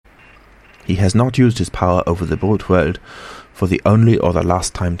He has not used his power over the brute world for the only or the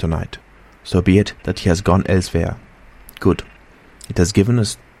last time tonight. So be it that he has gone elsewhere. Good. It has given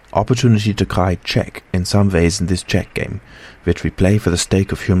us opportunity to cry check in some ways in this check game, which we play for the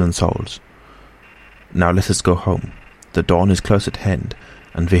stake of human souls. Now let us go home. The dawn is close at hand,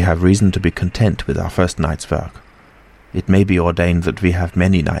 and we have reason to be content with our first night's work. It may be ordained that we have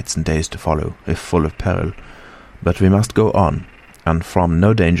many nights and days to follow, if full of peril, but we must go on, and from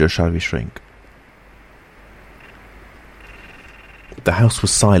no danger shall we shrink. The house was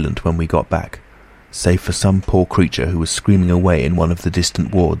silent when we got back, save for some poor creature who was screaming away in one of the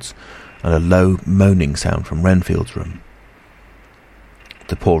distant wards, and a low moaning sound from Renfield's room.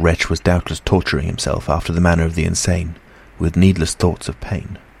 The poor wretch was doubtless torturing himself after the manner of the insane, with needless thoughts of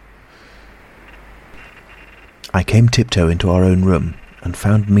pain. I came tiptoe into our own room, and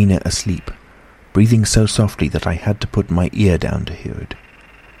found Mina asleep, breathing so softly that I had to put my ear down to hear it.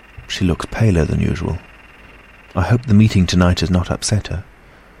 She looks paler than usual. I hope the meeting tonight has not upset her.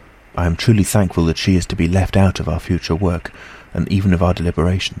 I am truly thankful that she is to be left out of our future work, and even of our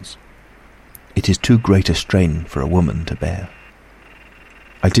deliberations. It is too great a strain for a woman to bear.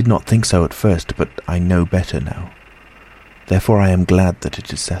 I did not think so at first, but I know better now. Therefore I am glad that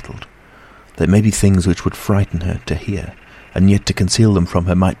it is settled. There may be things which would frighten her to hear, and yet to conceal them from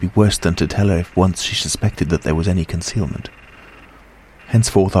her might be worse than to tell her if once she suspected that there was any concealment.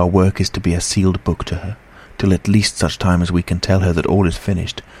 Henceforth our work is to be a sealed book to her, till at least such time as we can tell her that all is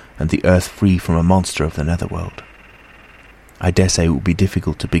finished, and the earth free from a monster of the netherworld. I dare say it will be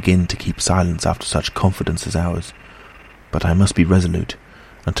difficult to begin to keep silence after such confidence as ours, but I must be resolute,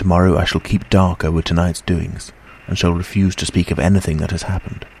 and tomorrow I shall keep dark over tonight's doings, and shall refuse to speak of anything that has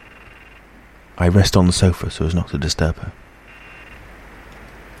happened. I rest on the sofa so as not to disturb her.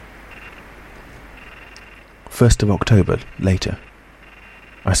 1st of October, later.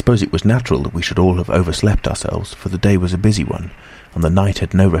 I suppose it was natural that we should all have overslept ourselves, for the day was a busy one, and the night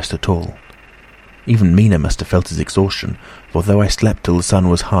had no rest at all. Even Mina must have felt his exhaustion, for though I slept till the sun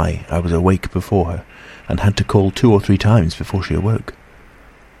was high, I was awake before her, and had to call 2 or 3 times before she awoke.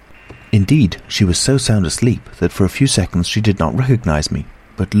 Indeed, she was so sound asleep that for a few seconds she did not recognize me,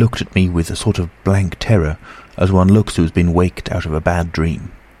 but looked at me with a sort of blank terror, as one looks who has been waked out of a bad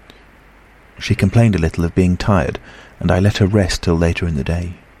dream. She complained a little of being tired, and I let her rest till later in the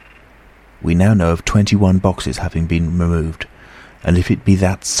day. We now know of 21 boxes having been removed, and if it be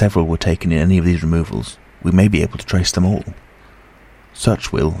that several were taken in any of these removals, we may be able to trace them all.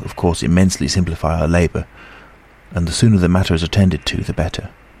 Such will, of course, immensely simplify our labour, and the sooner the matter is attended to, the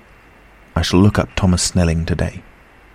better. I shall look up Thomas Snelling today.